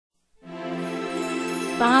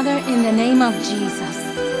Father, in the name of Jesus,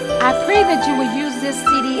 I pray that you will use this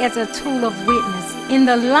city as a tool of witness in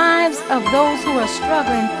the lives of those who are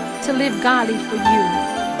struggling to live godly for you.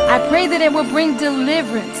 I pray that it will bring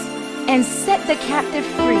deliverance and set the captive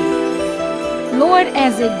free. Lord,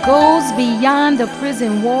 as it goes beyond the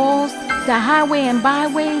prison walls, the highway and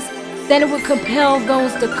byways, that it will compel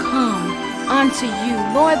those to come unto you.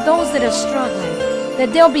 Lord, those that are struggling,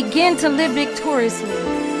 that they'll begin to live victoriously.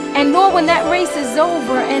 And Lord, when that race is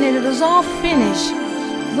over and it is all finished,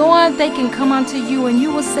 Lord, they can come unto you and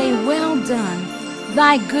you will say, well done,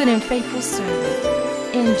 thy good and faithful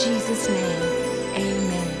servant. In Jesus' name,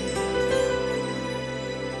 amen.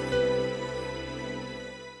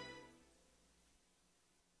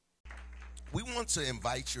 We want to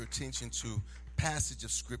invite your attention to a passage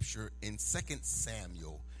of scripture in 2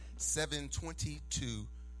 Samuel 7:22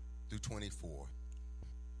 through 24.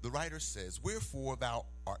 The writer says, wherefore thou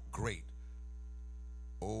art great,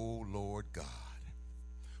 O Lord God,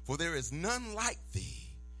 for there is none like thee,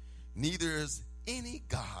 neither is any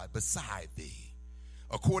God beside thee,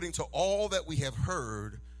 according to all that we have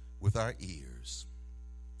heard with our ears.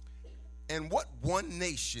 And what one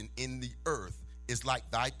nation in the earth is like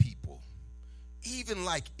thy people, even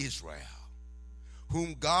like Israel,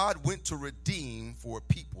 whom God went to redeem for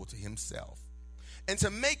a people to himself, and to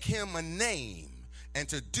make him a name, and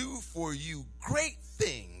to do for you great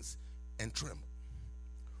things, and tremble.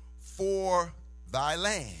 For thy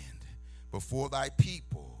land, before thy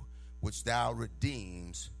people, which thou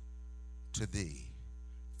redeemest to thee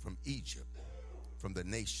from Egypt, from the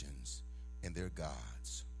nations and their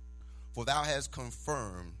gods. For thou hast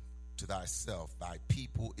confirmed to thyself thy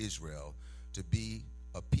people Israel to be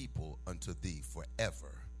a people unto thee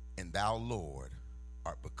forever, and thou, Lord,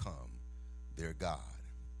 art become their God.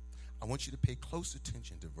 I want you to pay close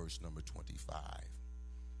attention to verse number 25.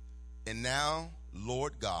 And now,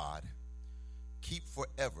 Lord God, keep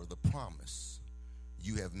forever the promise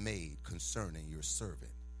you have made concerning your servant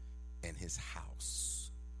and his house.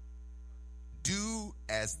 Do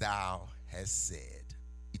as thou hast said.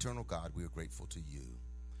 Eternal God, we are grateful to you,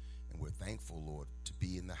 and we're thankful, Lord, to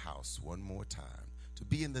be in the house one more time, to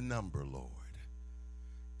be in the number, Lord.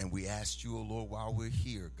 And we ask you, O Lord, while we're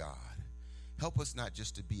here, God, help us not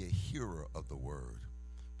just to be a hearer of the word,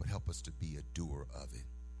 but help us to be a doer of it.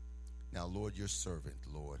 Now, Lord, your servant,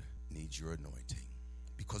 Lord, needs your anointing,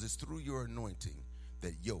 because it's through your anointing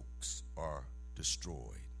that yokes are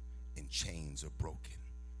destroyed and chains are broken.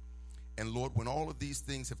 And Lord, when all of these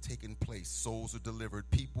things have taken place, souls are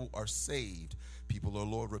delivered, people are saved, people are,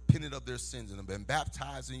 Lord, repented of their sins and have been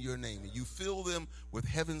baptized in your name, and you fill them with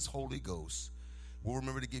heaven's Holy Ghost, we'll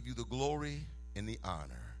remember to give you the glory and the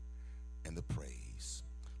honor and the praise.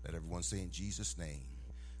 Let everyone say in Jesus' name.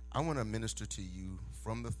 I want to minister to you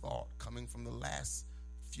from the thought coming from the last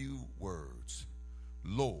few words.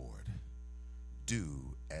 Lord,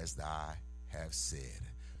 do as thou hast said.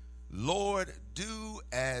 Lord, do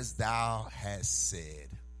as thou hast said.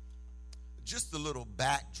 Just a little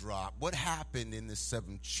backdrop. What happened in the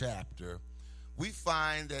 7th chapter? We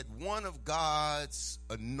find that one of God's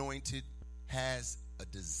anointed has a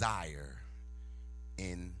desire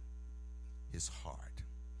in his heart.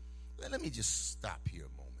 Let me just stop here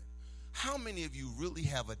a moment. How many of you really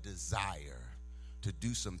have a desire to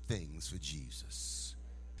do some things for Jesus?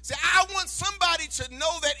 See, I want somebody to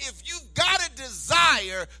know that if you've got a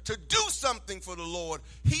desire to do something for the Lord,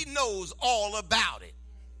 he knows all about it.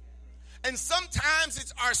 And sometimes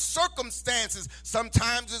it's our circumstances,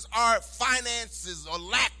 sometimes it's our finances or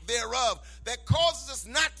lack thereof that causes us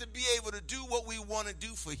not to be able to do what we want to do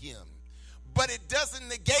for him. But it doesn't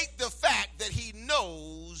negate the fact that he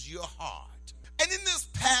knows your heart. And in this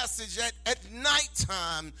passage at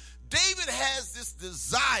nighttime, David has this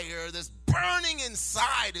desire that's burning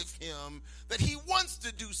inside of him that he wants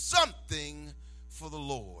to do something for the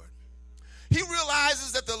Lord. He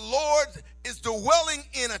realizes that the Lord is dwelling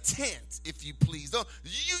in a tent, if you please.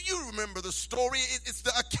 You remember the story. It's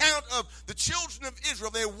the account of the children of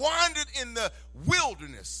Israel. They wandered in the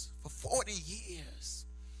wilderness for 40 years.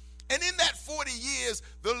 And in that 40 years,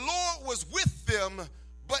 the Lord was with them,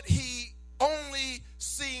 but he only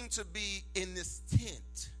seemed to be in this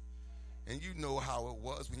tent. And you know how it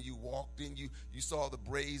was when you walked in, you saw the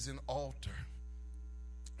brazen altar.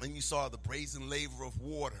 And you saw the brazen laver of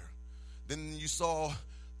water. Then you saw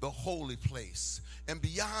the holy place. And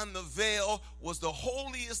beyond the veil was the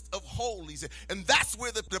holiest of holies. And that's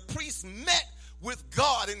where the priest met with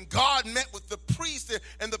God. And God met with the priest.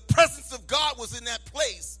 And the presence of God was in that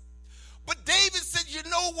place. But David said, you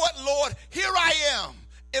know what, Lord? Here I am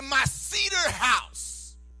in my cedar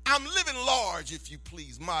house. I'm living large, if you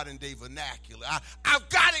please, modern day vernacular. I've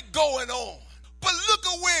got it going on. But look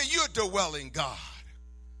at where you're dwelling, God.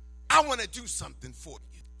 I want to do something for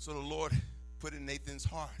you. So the Lord put in Nathan's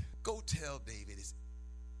heart, go tell David,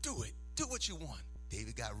 do it. Do what you want.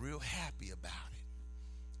 David got real happy about it.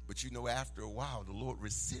 But you know, after a while, the Lord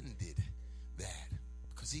rescinded that.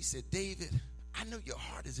 Because he said, David, I know your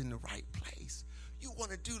heart is in the right place. You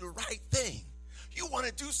want to do the right thing. You want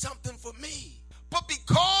to do something for me. But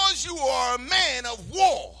because you are a man of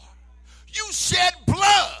war, you shed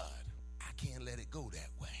blood. I can't let it go that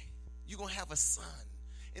way. You're going to have a son,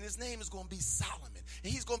 and his name is going to be Solomon.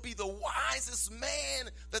 And he's going to be the wisest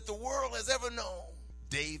man that the world has ever known.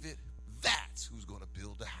 David, that's who's going to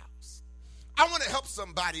build a house. I want to help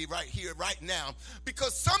somebody right here, right now,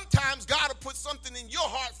 because sometimes God will put something in your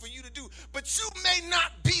heart for you to do, but you may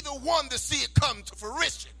not be the one to see it come to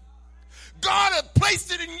fruition. God has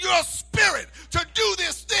placed it in your spirit to do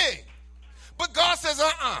this thing. But God says,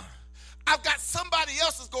 I've got somebody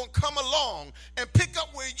else that's going to come along and pick up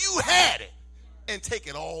where you had it and take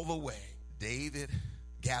it all the way. David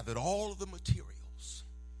gathered all of the materials,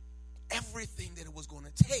 everything that it was going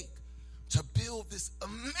to take to build this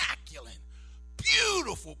immaculate,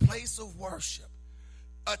 beautiful place of worship,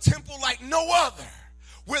 a temple like no other,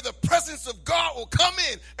 where the presence of God will come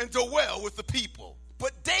in and dwell with the people.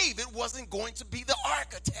 But David wasn't going to be the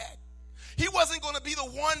architect. He wasn't going to be the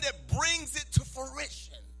one that brings it to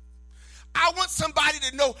fruition. I want somebody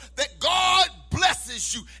to know that God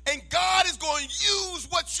blesses you, and God is going to use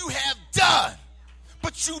what you have done,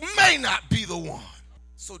 but you may not be the one.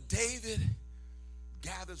 So David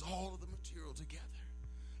gathers all of the material together,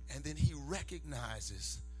 and then he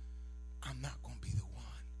recognizes, I'm not going to be the one.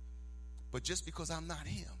 But just because I'm not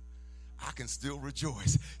him, I can still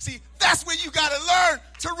rejoice. See, that's where you got to learn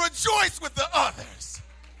to rejoice with the others.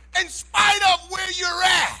 In spite of where you're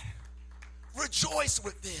at, rejoice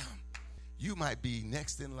with them. You might be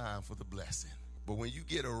next in line for the blessing, but when you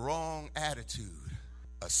get a wrong attitude,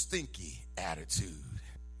 a stinky attitude,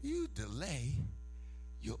 you delay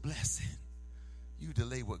your blessing. You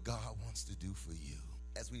delay what God wants to do for you.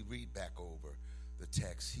 As we read back over the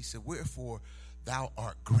text, he said, wherefore thou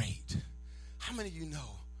art great. How many of you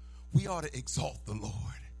know we ought to exalt the Lord?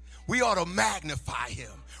 We ought to magnify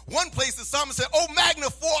him. One place the psalmist said, oh,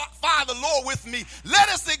 magnify the Lord with me. Let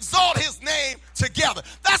us exalt his name together.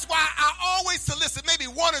 That's why I always solicit maybe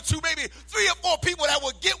one or two, maybe 3 or 4 people that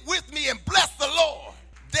will get with me and bless the Lord.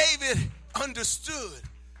 David understood,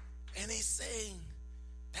 and he's saying,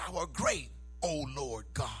 thou art great, O Lord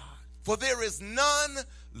God, for there is none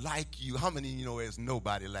like you. How many of you know there's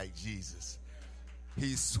nobody like Jesus?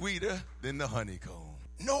 He's sweeter than the honeycomb.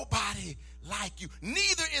 Nobody like you.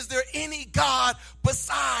 Neither is there any God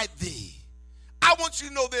beside thee. I want you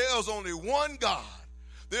to know there's only one God.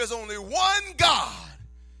 There's only one God,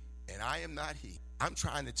 and I am not he. I'm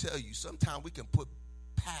trying to tell you, sometimes we can put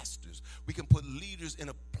pastors, we can put leaders in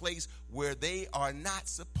a place where they are not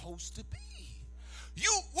supposed to be.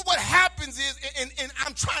 What happens is, and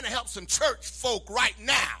I'm trying to help some church folk right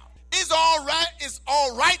now. It's all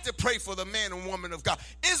right to pray for the man and woman of God.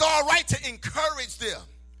 It's all right to encourage them.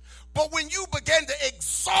 But when you begin to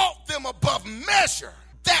exalt them above measure,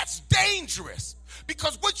 that's dangerous.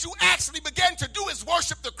 Because what you actually begin to do is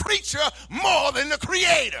worship the creature more than the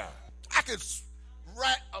creator. I could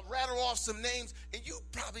rattle off some names, and you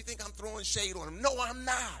probably think I'm throwing shade on them. No, I'm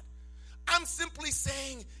not. I'm simply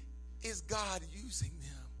saying, is God using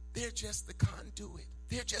them? They're just the conduit.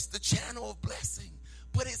 They're just the channel of blessing.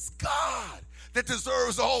 But it's God that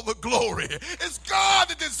deserves all the glory. It's God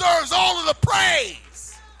that deserves all of the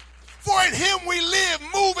praise. For in him we live,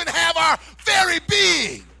 move, and have our very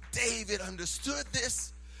being. David understood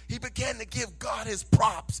this. He began to give God his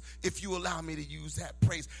props, if you allow me to use that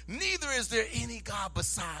praise. Neither is there any God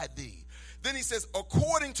beside thee. Then he says,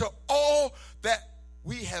 according to all that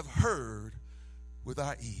we have heard with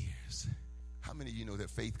our ears. How many of you know that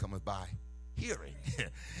faith cometh by hearing,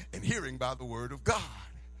 and hearing by the word of God?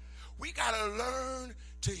 We got to learn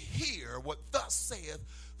to hear what thus saith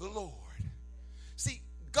the Lord. See,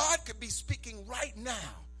 God could be speaking right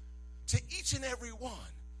now to each and every one,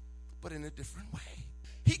 but in a different way.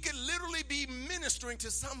 He could literally be ministering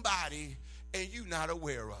to somebody and you not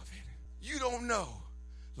aware of it. You don't know,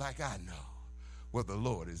 like I know, what the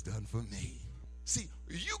Lord has done for me. See,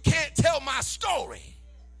 you can't tell my story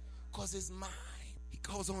because it's mine. He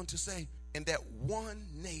goes on to say, and that one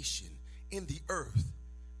nation in the earth.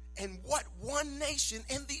 And what one nation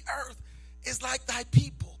in the earth is like thy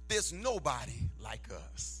people? There's nobody like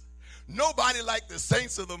us. Nobody like the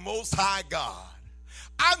saints of the Most High God.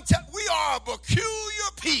 We are a peculiar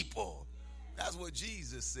people. That's what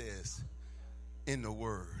Jesus says in the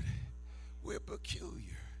word. We're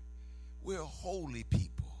peculiar. We're a holy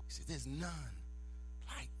people. He said, there's none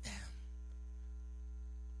like them.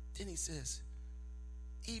 Then he says,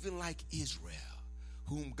 even like Israel,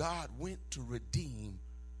 whom God went to redeem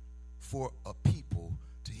for a people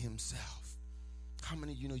to himself. How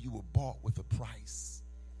many of you know you were bought with a price?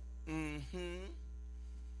 I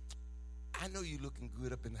know you're looking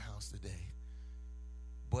good up in the house today,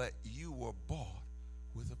 but you were bought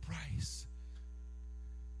with a price.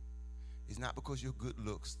 It's not because of your good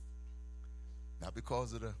looks, not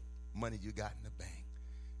because of the money you got in the bank,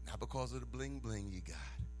 not because of the bling bling you got,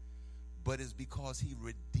 but it's because he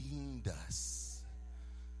redeemed us.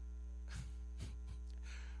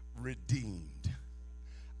 Redeemed.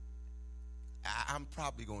 I'm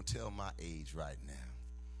probably going to tell my age right now,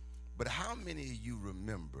 but how many of you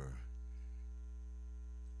remember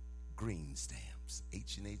green stamps?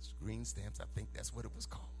 H&H green stamps, I think that's what it was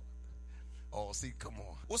called. Oh, see, come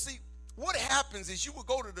on. Well, see, what happens is you would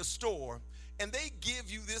go to the store and they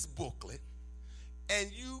give you this booklet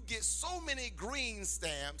and you get so many green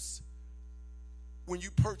stamps when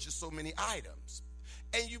you purchase so many items.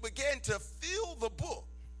 And you begin to fill the book.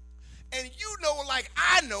 And you know, like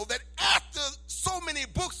I know, that after so many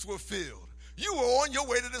books were filled, you were on your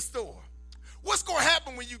way to the store. What's going to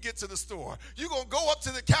happen when you get to the store? You're going to go up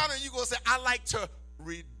to the counter and you're going to say, I like to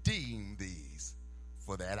redeem these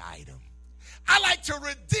for that item. I like to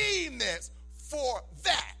redeem this for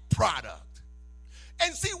that product.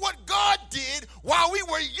 And see what God did while we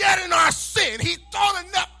were yet in our sin. He thought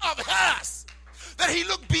enough of us that he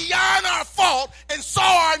looked beyond our fault and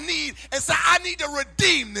saw our need and said, I need to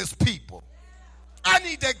redeem this people. I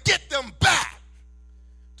need to get them back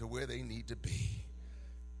to where they need to be.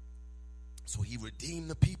 So he redeemed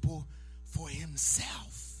the people for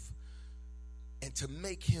himself and to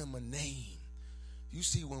make him a name. You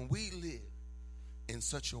see, when we live in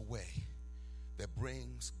such a way that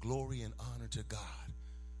brings glory and honor to God,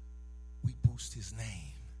 we boost his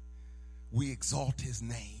name. We exalt his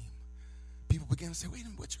name. People begin to say, wait a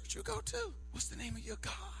minute, what church you go to? What's the name of your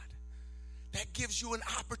God? That gives you an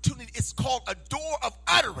opportunity. It's called a door of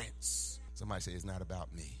utterance. Somebody say, it's not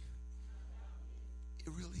about me.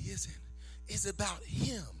 It really isn't. It's about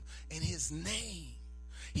him and his name.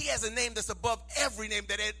 He has a name that's above every name.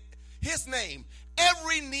 That at his name,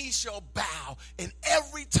 every knee shall bow and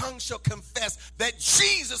every tongue shall confess that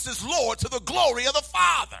Jesus is Lord to the glory of the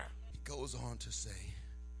Father. He goes on to say,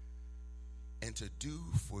 and to do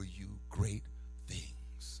for you great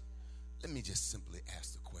things. Let me just simply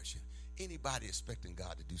ask the question. Anybody expecting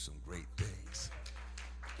God to do some great things?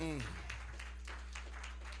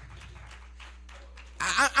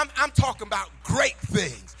 I'm talking about great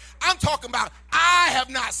things. I'm talking about I have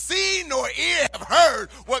not seen nor ear have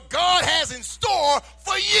heard what God has in store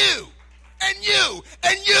for you and you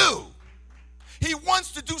and you. He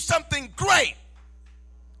wants to do something great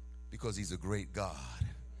because he's a great God.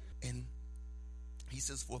 And he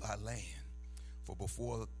says, for thy land, for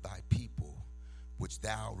before thy people, which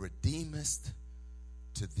thou redeemest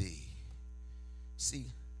to thee. See,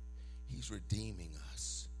 he's redeeming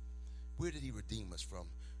us. Where did he redeem us from?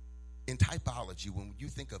 In typology, when you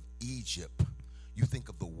think of Egypt, you think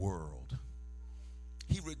of the world.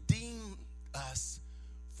 He redeemed us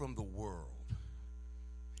from the world.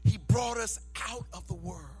 He brought us out of the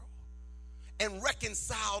world and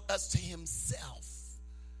reconciled us to himself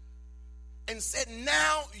and said,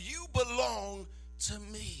 now you belong to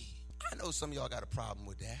me. I know some of y'all got a problem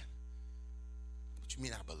with that. What you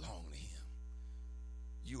mean I belong to him?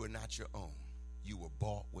 You are not your own. You were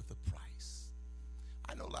bought with a price.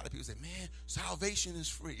 I know a lot of people say, man, salvation is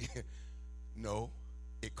free. No,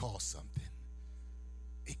 it costs something.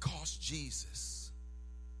 It cost Jesus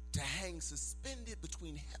to hang suspended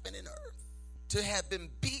between heaven and earth, to have been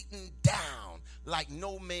beaten down like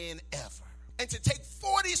no man ever, and to take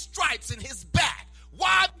 40 stripes in his back.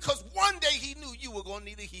 Why? Because one day he knew you were going to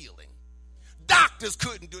need a healing. Doctors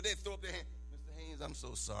couldn't do it. They throw up their hand. Mr. Haynes, I'm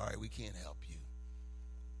so sorry. We can't help you.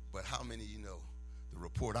 But how many of you know the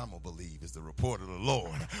report I'm going to believe is the report of the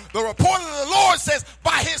Lord? The report of the Lord says,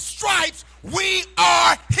 by his stripes we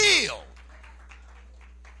are healed.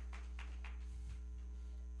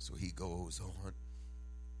 So he goes on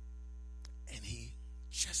and he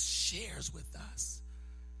just shares with us.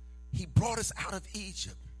 He brought us out of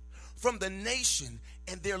Egypt from the nation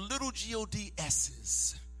and their little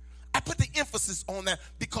GODS's. I put the emphasis on that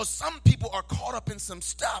because some people are caught up in some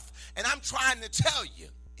stuff, and I'm trying to tell you,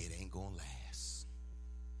 it ain't going to last.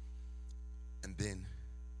 And then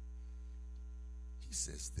he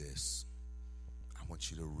says this. I want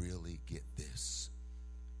you to really get this.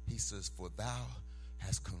 He says, for thou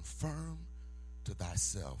hast confirmed to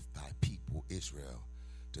thyself thy people Israel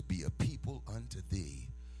to be a people unto thee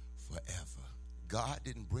forever. God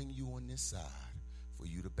didn't bring you on this side for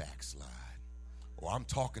you to backslide. Or I'm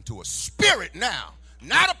talking to a spirit now,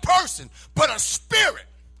 not a person, but a spirit.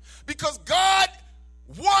 Because God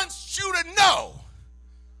wants you to know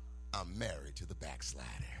I'm married to the backslider.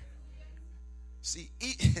 See,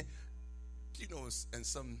 you know, in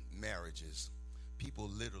some marriages, people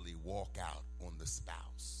literally walk out on the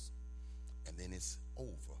spouse, and then it's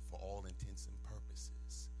over for all intents and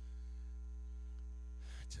purposes.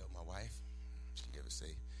 I tell my wife, she ever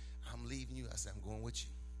say, I'm leaving you, I say, I'm going with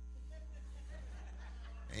you.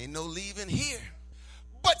 Ain't no leaving here.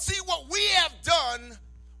 But see, what we have done,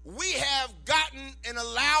 we have gotten and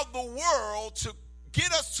allowed the world to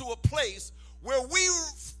get us to a place where we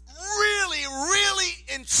really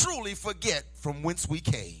and truly forget from whence we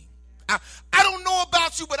came. I don't know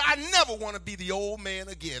about you, but I never want to be the old man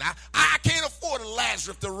again. I can't afford a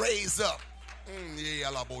Lazarus to raise up.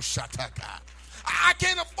 I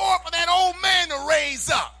can't afford for that old man to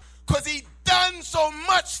raise up, because he done so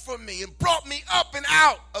much for me and brought me up and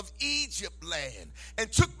out of Egypt land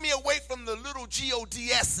and took me away from the little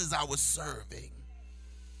GODSs I was serving.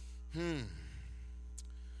 Then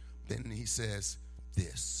he says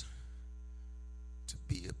this, to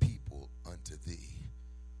be a people unto thee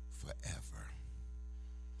forever.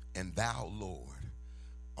 And thou, Lord,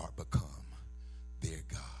 art become their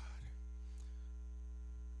God.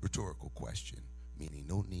 Rhetorical question, meaning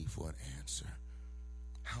no need for an answer.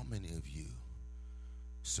 How many of you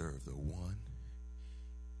serve the one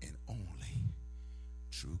and only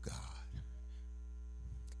true God?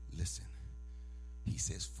 Listen, he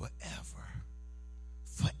says forever.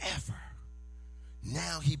 Forever.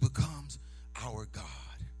 Now he becomes our God.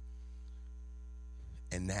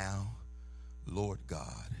 And now, Lord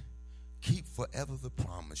God, keep forever the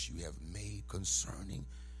promise you have made concerning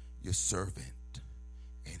your servant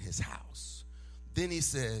and his house. Then he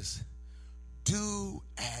says, do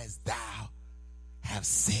as thou have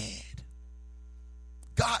said.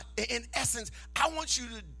 God, in essence, I want you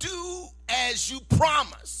to do as you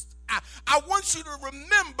promised. I want you to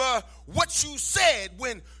remember what you said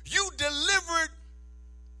when you delivered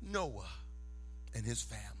Noah and his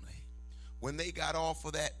family. When they got off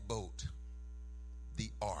of that boat, the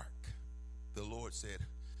ark, the Lord said,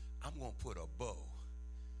 I'm going to put a bow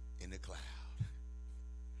in the cloud.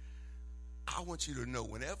 I want you to know,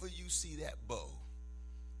 whenever you see that bow,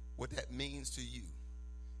 what that means to you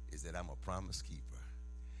is that I'm a promise keeper.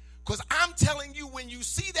 Because I'm telling you, when you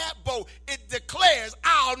see that bow, it declares,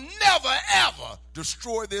 I'll never, ever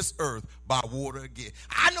destroy this earth by water again.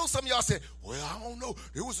 I know some of y'all said, well, I don't know.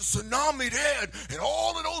 There was a tsunami there, and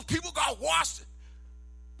all of those people got washed.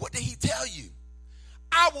 What did he tell you?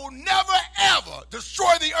 I will never, ever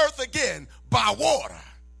destroy the earth again by water.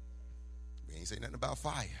 We ain't say nothing about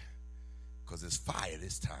fire, because there's fire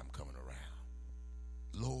this time coming around.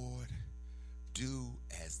 Lord, do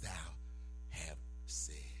as thou have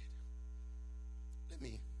said. Let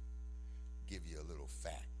me give you a little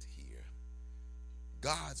fact here.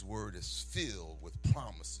 God's word is filled with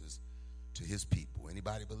promises to his people.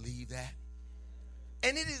 Anybody believe that?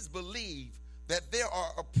 And it is believed that there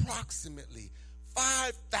are approximately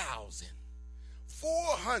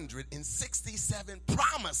 5,467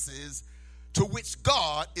 promises to which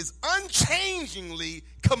God is unchangingly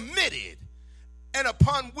committed and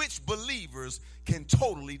upon which believers can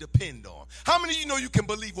totally depend on. How many of you know you can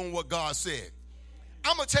believe on what God said?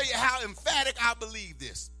 I'm going to tell you how emphatic I believe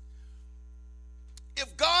this.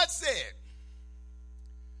 If God said,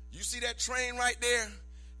 you see that train right there?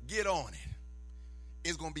 Get on it.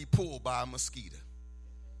 It's going to be pulled by a mosquito.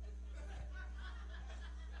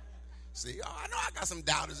 See, I know I got some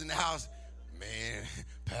doubters in the house. Man,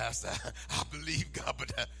 Pastor, I believe God.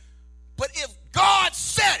 But if God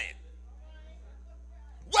said it,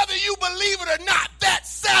 whether you believe it or not, that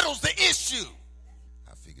settles the issue.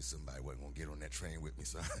 I figured somebody wasn't going to get on that train with me,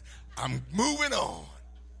 so I'm moving on.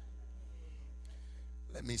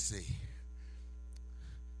 Let me see.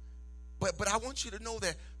 But I want you to know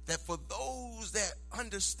that for those that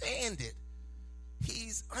understand it,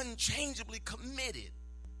 he's unchangeably committed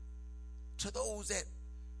to those that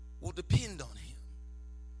will depend on him.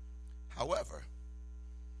 However,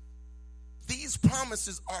 these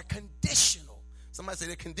promises are conditional. Somebody say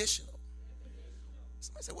they're conditional.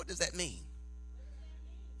 Somebody say, what does that mean?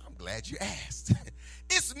 I'm glad you asked.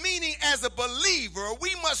 It's meaning, as a believer,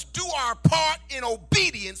 we must do our part in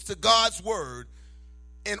obedience to God's word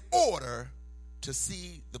in order to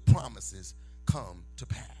see the promises come to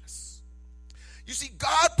pass. You see,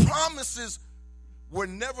 God promises were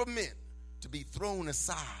never meant to be thrown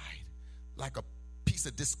aside like a piece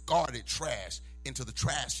of discarded trash into the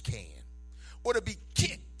trash can, or to be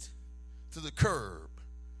kicked to the curb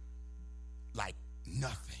like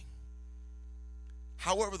nothing.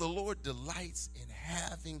 However, the Lord delights in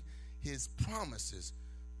having his promises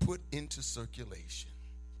put into circulation.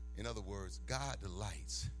 In other words, God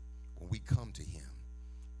delights when we come to him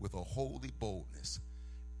with a holy boldness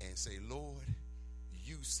and say, Lord,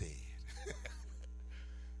 you said.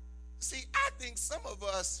 See, I think some of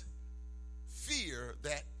us fear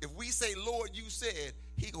that if we say, Lord, you said,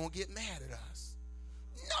 he gonna get mad at us.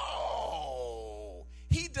 No.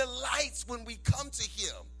 He delights when we come to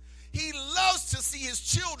him. He loves to see his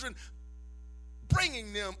children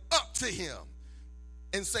bringing them up to him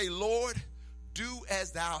and say, Lord, do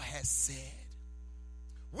as thou hast said.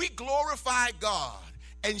 We glorify God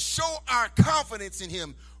and show our confidence in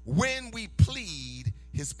him when we plead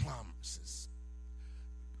his promises.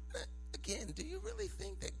 Again, do you really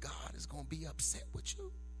think that God is going to be upset with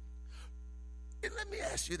you? And let me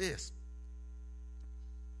ask you this.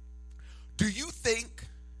 Do you think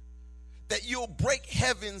that you'll break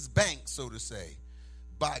heaven's bank, so to say,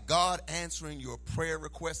 by God answering your prayer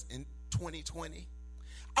request in 2020?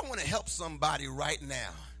 I want to help somebody right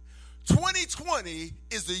now. 2020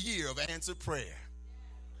 is the year of answered prayer.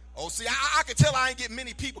 Oh, see, I can tell I ain't getting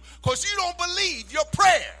many people because you don't believe your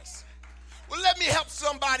prayers. Well, let me help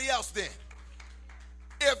somebody else then.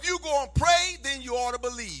 If you're going to pray, then you ought to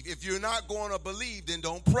believe. If you're not going to believe, then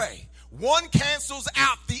don't pray. One cancels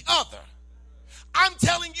out the other. I'm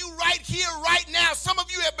telling you right here, right now, some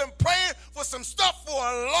of you have been praying for some stuff for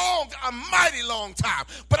a mighty long time.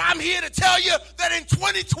 But I'm here to tell you that in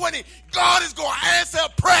 2020, God is going to answer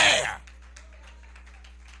prayer.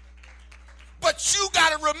 But you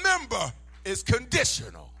got to remember, it's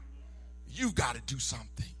conditional. You got to do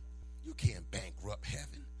something. You can't bankrupt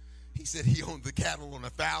heaven. He said he owned the cattle on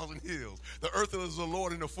 1,000 hills. The earth is the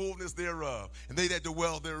Lord and the fullness thereof, and they that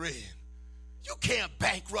dwell therein. You can't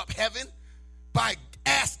bankrupt heaven by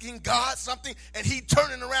asking God something and he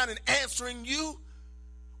turning around and answering you.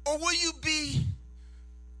 Or will you be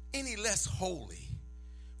any less holy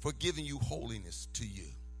for giving you holiness to you?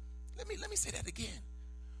 Let me say that again.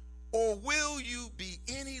 Or will you be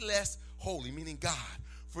any less holy, meaning God,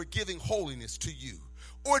 for giving holiness to you?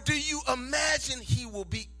 Or do you imagine he will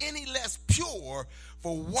be any less pure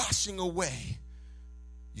for washing away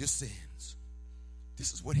your sins?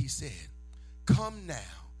 This is what he said. Come now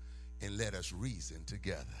and let us reason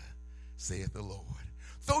together, saith the Lord.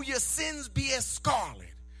 Though your sins be as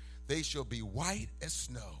scarlet, they shall be white as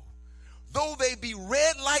snow. Though they be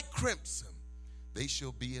red like crimson, they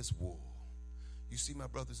shall be as wool. You see, my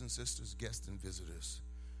brothers and sisters, guests and visitors,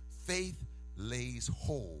 faith lays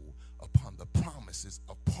hold upon the promises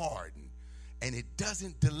of pardon, and it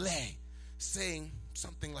doesn't delay, saying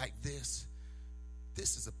something like this: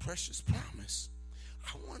 this is a precious promise.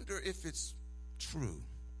 I wonder if it's true.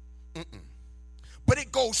 But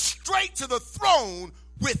it goes straight to the throne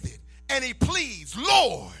with it, and he pleads,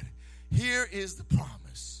 Lord, here is the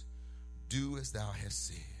promise. Do as thou hast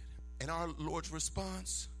said. And our Lord's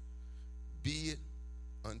response: be it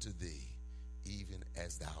unto thee, even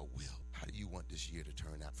as thou wilt. How do you want this year to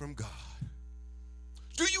turn out from God?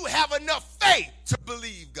 Do you have enough faith to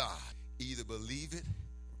believe God? Either believe it,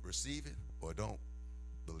 receive it, or don't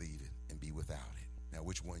believe it and be without it. Now,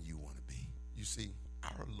 which one you want to be? You see,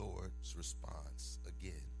 our Lord's response,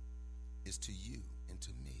 again, is to you and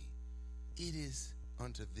to me. It is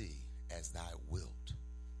unto thee as thy wilt.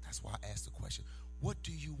 That's why I asked the question, what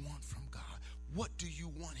do you want from God? What do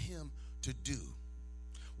you want him to do?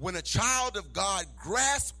 When a child of God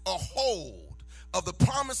grasps a hold of the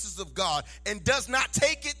promises of God and does not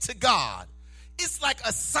take it to God, it's like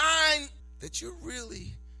a sign that you're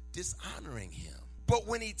really dishonoring him. But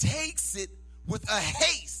when he takes it with a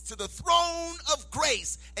haste to the throne of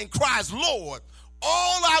grace and cries, Lord,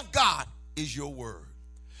 all I've got is your word.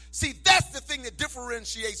 See, that's the thing that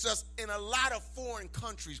differentiates us in a lot of foreign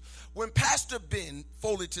countries. When Pastor Ben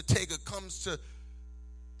Foley Tatega comes to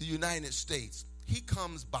the United States, he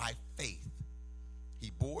comes by faith.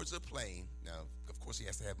 He boards a plane. Now, of course, he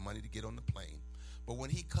has to have money to get on the plane. But when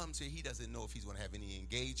he comes here, he doesn't know if he's going to have any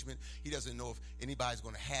engagement. He doesn't know if anybody's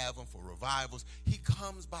going to have him for revivals. He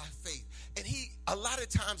comes by faith. And a lot of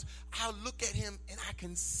times, I'll look at him and I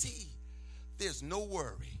can see there's no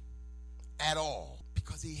worry at all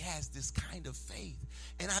because he has this kind of faith.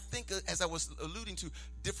 And I think, as I was alluding to,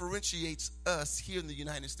 differentiates us here in the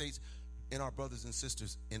United States and our brothers and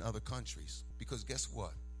sisters in other countries. Because guess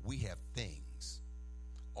what? We have things.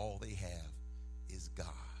 All they have is God.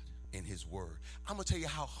 in his word. I'm going to tell you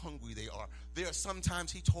how hungry they are. There are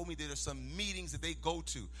sometimes, he told me there are some meetings that they go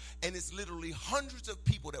to, and it's literally hundreds of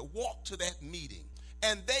people that walk to that meeting,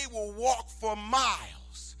 and they will walk for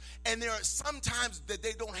miles. And there are sometimes that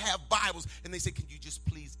they don't have Bibles, and they say, can you just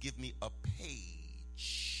please give me a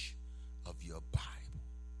page of your Bible?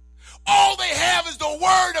 All they have is the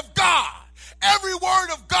word of God. Every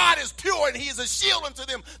word of God is pure, and he is a shield unto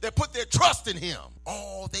them that put their trust in him.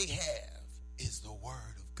 All they have is the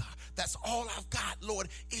word of God. That's all I've got, Lord,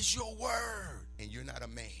 is your word. And you're not a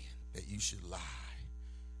man that you should lie.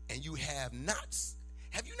 And you have you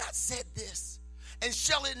not said this? And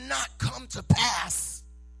shall it not come to pass?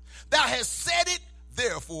 Thou hast said it,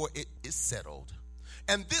 therefore it is settled.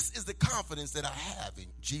 And this is the confidence that I have in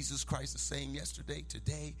Jesus Christ, the same yesterday,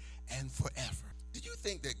 today, and forever. Do you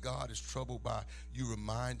think that God is troubled by you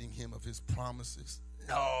reminding him of his promises?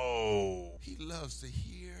 No. He loves to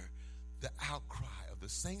hear the outcry of the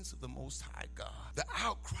saints of the Most High God, the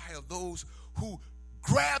outcry of those who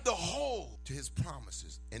grab the hold to his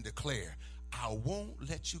promises and declare, I won't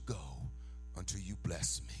let you go until you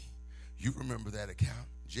bless me. You remember that account?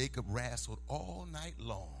 Jacob wrestled all night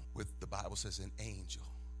long with, the Bible says, an angel.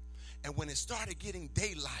 And when it started getting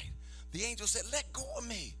daylight, the angel said, let go of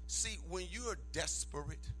me. See, when you're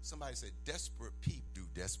desperate, somebody said desperate people do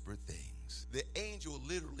desperate things. The angel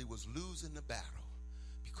literally was losing the battle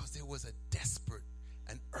because there was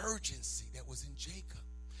an urgency that was in Jacob.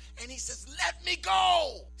 And he says, let me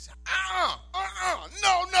go. He said,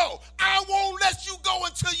 no, I won't let you go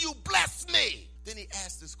until you bless me. Then he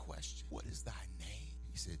asked this question, what is thy name?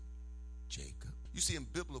 He said, Jacob. You see, in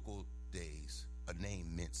biblical days, a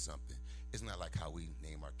name meant something. It's not like how we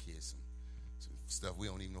name our kids some stuff we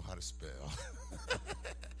don't even know how to spell.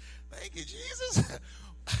 Thank you, Jesus.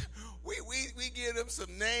 We give them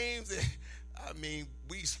some names that,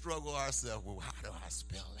 we struggle ourselves. Well, how do I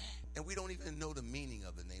spell that? And we don't even know the meaning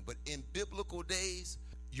of the name. But in biblical days,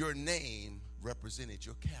 your name represented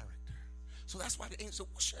your character. So that's why the angel said,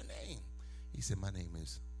 what's your name? He said, my name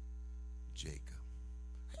is Jacob.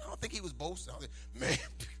 I don't think he was boasting. I was like, man,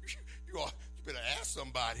 you better ask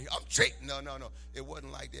somebody. I'm Jacob. No. It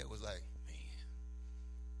wasn't like that. It was like, man,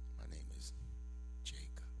 my name is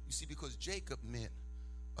Jacob. You see, because Jacob meant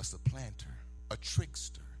a supplanter, a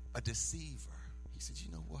trickster, a deceiver. He said,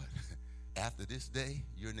 you know what? After this day,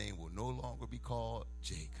 your name will no longer be called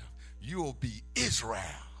Jacob. You will be Israel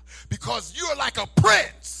because you're like a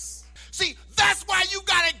prince. See, that's why you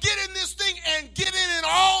got to get in this thing and get in it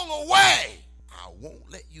all the way. I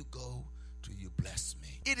won't let you go till you bless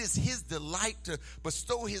me. It is his delight to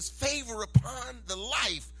bestow his favor upon the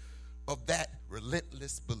life of that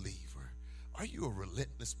relentless believer. Are you a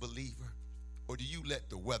relentless believer? Or do you let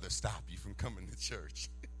the weather stop you from coming to church?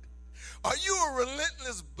 Are you a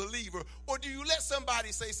relentless believer? Or do you let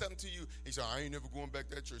somebody say something to you? He said, I ain't never going back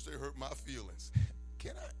to that church. They hurt my feelings.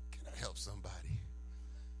 Can I help somebody?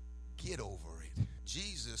 Get over it.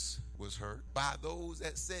 Jesus was hurt by those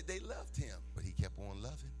that said they loved him, but he kept on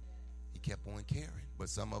loving. He kept on caring. But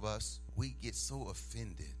some of us, we get so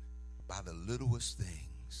offended by the littlest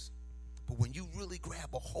things. But when you really grab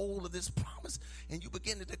a hold of this promise and you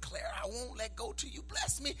begin to declare, I won't let go till you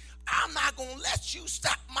bless me, I'm not going to let you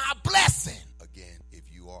stop my blessing. Again, if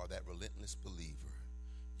you are that relentless believer,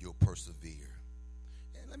 you'll persevere.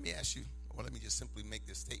 And let me ask you, or let me just simply make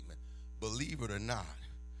this statement. Believe it or not,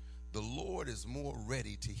 the Lord is more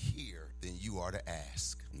ready to hear than you are to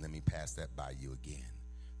ask. And let me pass that by you again.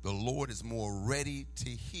 The Lord is more ready to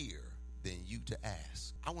hear than you to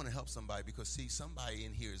ask. I want to help somebody because, see, somebody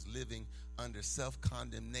in here is living under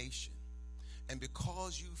self-condemnation. And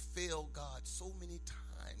because you failed God so many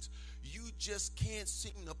times, you just can't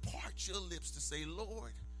seem to part your lips to say,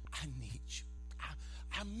 Lord, I need you.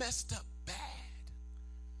 I messed up bad.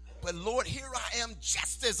 But Lord, here I am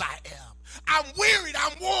just as I am. I'm wearied,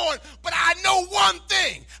 I'm worn, but I know one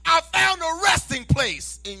thing. I found a resting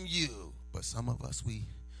place in you. But some of us, we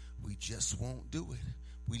just won't do it.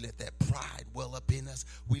 We let that pride well up in us.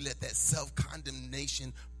 We let that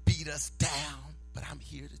self-condemnation beat us down. But I'm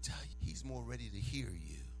here to tell you, he's more ready to hear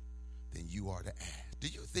you than you are to ask. Do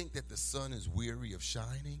you think that the sun is weary of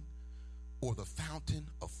shining or the fountain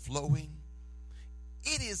of flowing?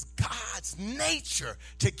 It is God's nature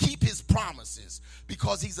to keep his promises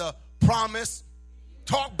because he's a promise.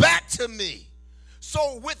 Talk back to me.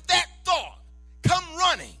 So with that thought, come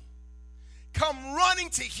running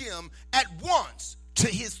to him at once to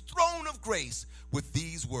his throne of grace with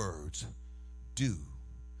these words, do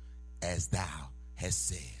as thou hast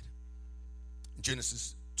said.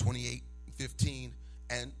 Genesis 28:15,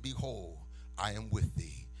 and behold, I am with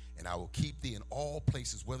thee, And I will keep thee in all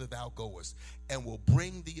places whither thou goest, and will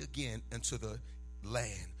bring thee again into the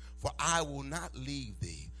land. For I will not leave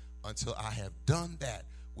thee until I have done that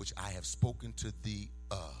which I have spoken to thee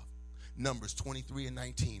of. Numbers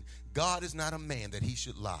 23:19. God is not a man that he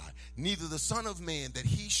should lie, neither the son of man that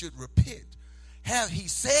he should repent. Have he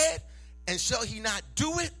said, and shall he not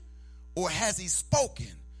do it? Or has he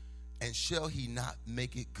spoken, and shall he not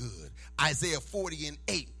make it good? Isaiah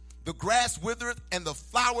 40:8. The grass withereth and the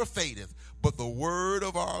flower fadeth, but the word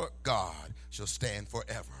of our God shall stand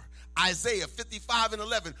forever. Isaiah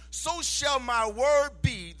 55:11. So shall my word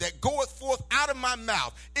be that goeth forth out of my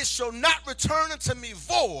mouth. It shall not return unto me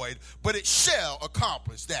void, but it shall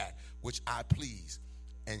accomplish that which I please,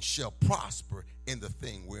 and shall prosper in the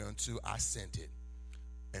thing whereunto I sent it.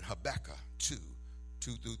 And Habakkuk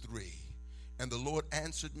 2:2-3. And the Lord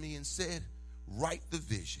answered me and said, write the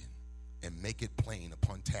vision and make it plain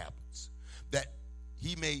upon tablets, that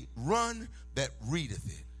he may run that readeth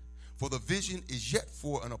it. For the vision is yet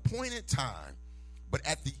for an appointed time, but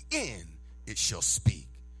at the end it shall speak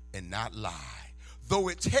and not lie. Though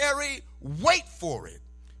it tarry, wait for it,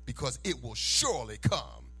 because it will surely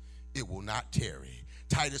come. It will not tarry.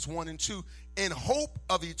 Titus 1:2. In hope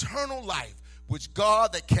of eternal life, which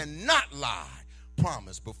God that cannot lie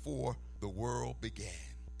promised before the world began.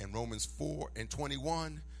 In Romans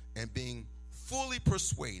 4:21. And being fully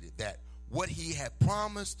persuaded that what he had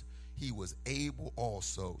promised, he was able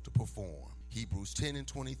also to perform. Hebrews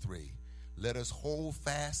 10:23. Let us hold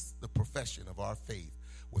fast the profession of our faith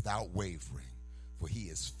without wavering, for he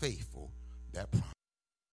is faithful that promised.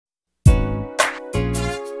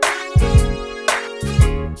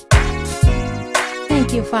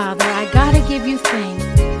 Thank you, Father. I gotta give you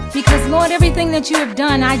thanks, because Lord, everything that you have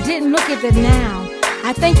done, I didn't look at the now.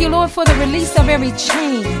 I thank you, Lord, for the release of every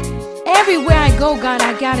chain. Everywhere I go, God,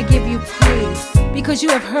 I gotta give you praise, because you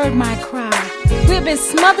have heard my cry. We have been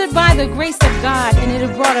smothered by the grace of God, and it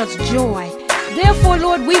has brought us joy. Therefore,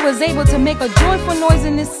 Lord, we was able to make a joyful noise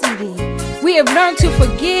in this city. We have learned to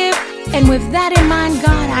forgive, and with that in mind,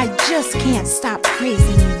 God, I just can't stop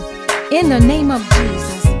praising you. In the name of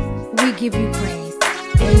Jesus, we give you praise.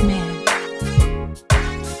 Amen.